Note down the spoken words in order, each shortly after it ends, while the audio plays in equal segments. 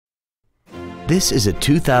This is a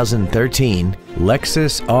 2013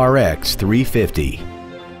 Lexus RX 350.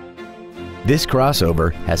 This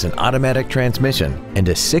crossover has an automatic transmission and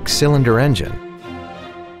a 6-cylinder engine.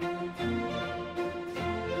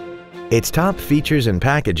 Its top features and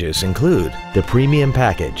packages include the Premium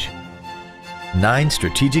Package, 9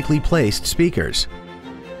 strategically placed speakers,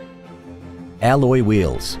 alloy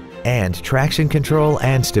wheels, and traction control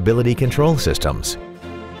and stability control systems.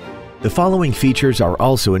 The following features are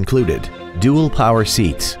also included: dual power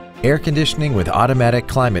seats, air conditioning with automatic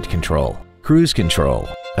climate control, cruise control,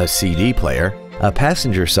 a CD player, a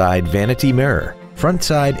passenger side vanity mirror, front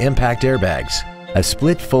side impact airbags, a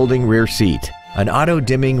split folding rear seat, an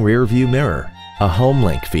auto-dimming rear view mirror, a home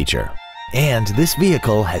link feature, and this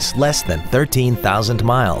vehicle has less than 13,000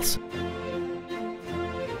 miles.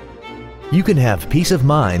 You can have peace of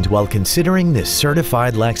mind while considering this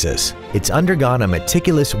certified Lexus. It's undergone a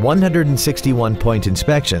meticulous 161-point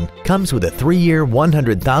inspection, comes with a 3-year,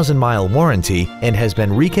 100,000-mile warranty, and has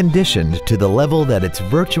been reconditioned to the level that it's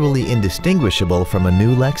virtually indistinguishable from a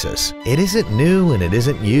new Lexus. It isn't new and it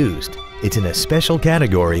isn't used. It's in a special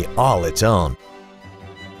category all its own.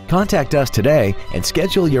 Contact us today and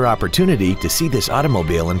schedule your opportunity to see this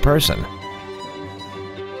automobile in person.